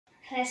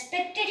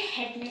Respected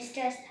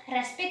headmisters,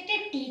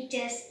 respected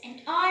teachers, and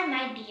all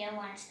my dear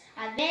ones,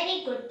 a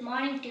very good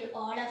morning to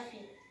all of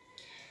you.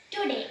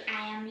 Today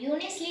I am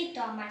Eunice Lee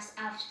Thomas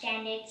of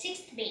Standard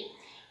 6th B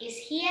is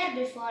here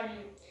before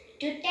you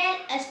to tell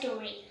a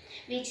story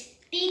which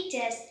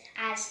teaches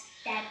us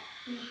that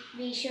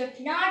we should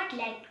not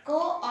let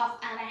go of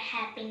our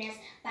happiness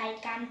by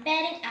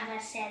comparing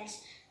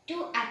ourselves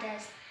to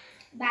others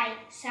by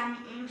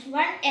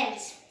someone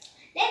else.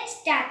 Let's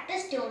start the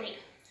story.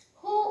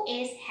 Who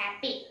is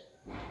happy?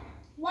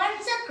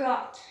 Once a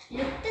crow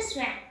looked at the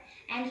swan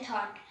and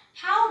thought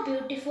how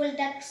beautiful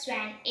the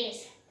swan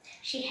is.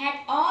 She had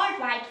all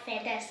white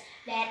feathers,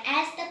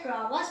 whereas the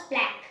crow was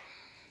black.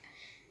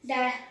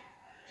 The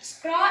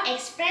crow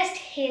expressed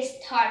his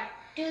thought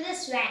to the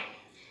swan.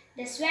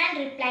 The swan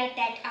replied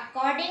that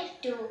according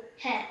to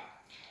her,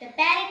 the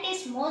parrot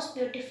is most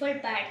beautiful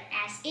bird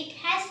as it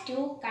has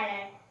two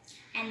colors,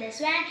 and the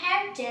swan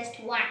had just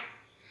one.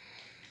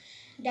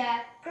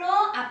 The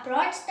crow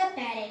approached the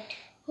parrot,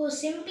 who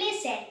simply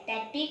said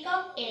that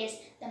peacock is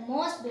the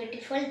most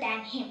beautiful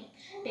than him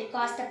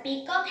because the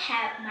peacock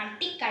have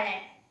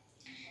multicolored.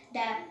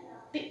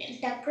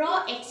 The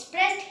crow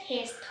expressed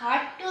his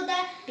thought to the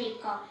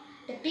peacock.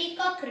 The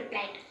peacock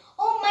replied,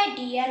 "Oh my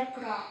dear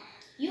crow,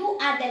 you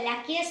are the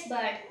luckiest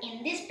bird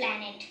in this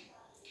planet.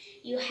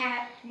 You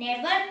have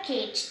never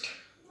caged.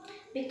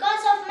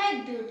 Because of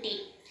my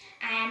beauty,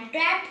 I am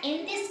trapped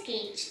in this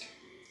cage."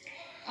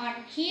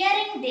 On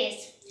hearing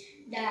this,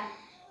 the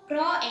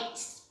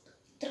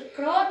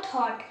crow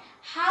thought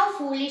how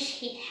foolish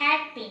he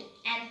had been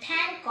and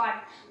thanked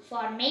God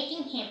for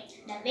making him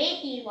the way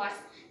he was.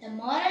 The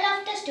moral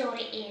of the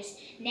story is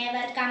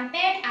never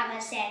compare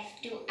ourselves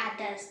to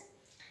others.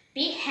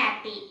 Be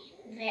happy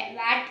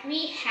what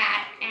we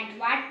have and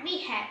what we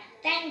have.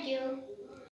 Thank you.